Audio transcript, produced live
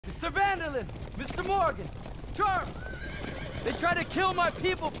Mr. Vanderlyn, Mr. Morgan, Charles. They try to kill my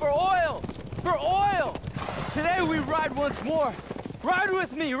people for oil! For oil! Today we ride once more. Ride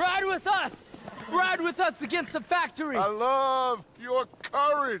with me, ride with us! Ride with us against the factory! I love your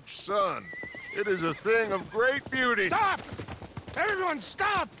courage, son. It is a thing of great beauty. Stop! Everyone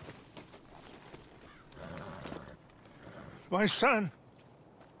stop! My son,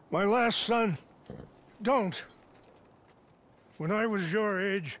 my last son, don't. When I was your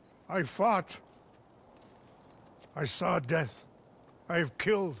age, I fought. I saw death. I have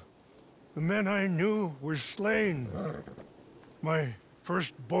killed. The men I knew were slain. My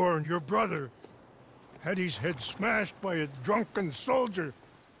firstborn, your brother, had his head smashed by a drunken soldier.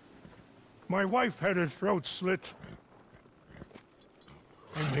 My wife had her throat slit.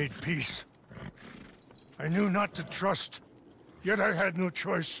 I made peace. I knew not to trust, yet I had no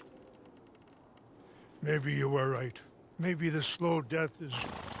choice. Maybe you were right. Maybe the slow death is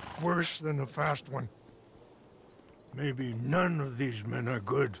worse than the fast one. Maybe none of these men are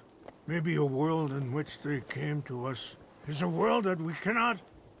good. Maybe a world in which they came to us is a world that we cannot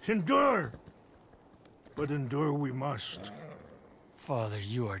endure. But endure we must. Father,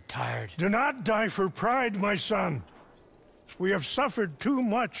 you are tired. Do not die for pride, my son. We have suffered too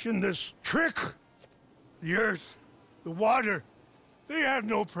much in this trick. The earth, the water, they have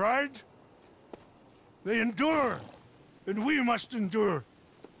no pride. They endure, and we must endure.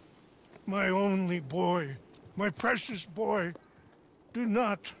 My only boy, my precious boy, do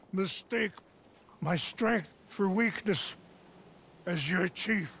not mistake my strength for weakness. As your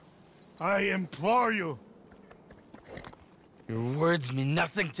chief, I implore you. Your words mean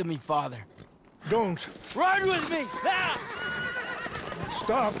nothing to me, Father. Don't. Ride with me! Now!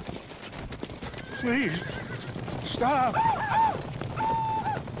 Stop. Please. Stop.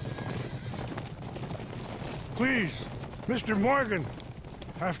 Please, Mr. Morgan.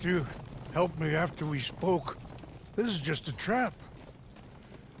 After you helped me after we spoke, this is just a trap.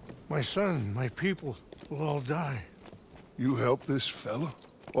 My son, my people will all die. You help this fella,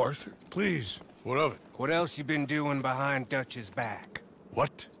 Arthur? Please. What of it? What else you been doing behind Dutch's back?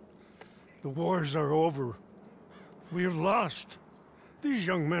 What? The wars are over. We have lost. These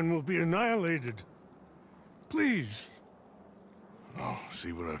young men will be annihilated. Please. I'll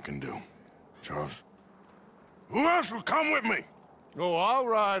see what I can do. Charles? Who else will come with me? Oh, I'll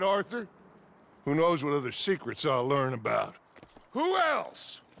ride, Arthur. Who knows what other secrets I'll learn about. Who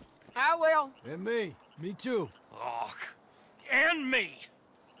else? I will. And me. Me too. Oh, and me.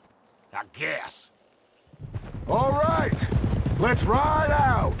 I guess. All right, let's ride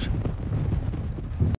out.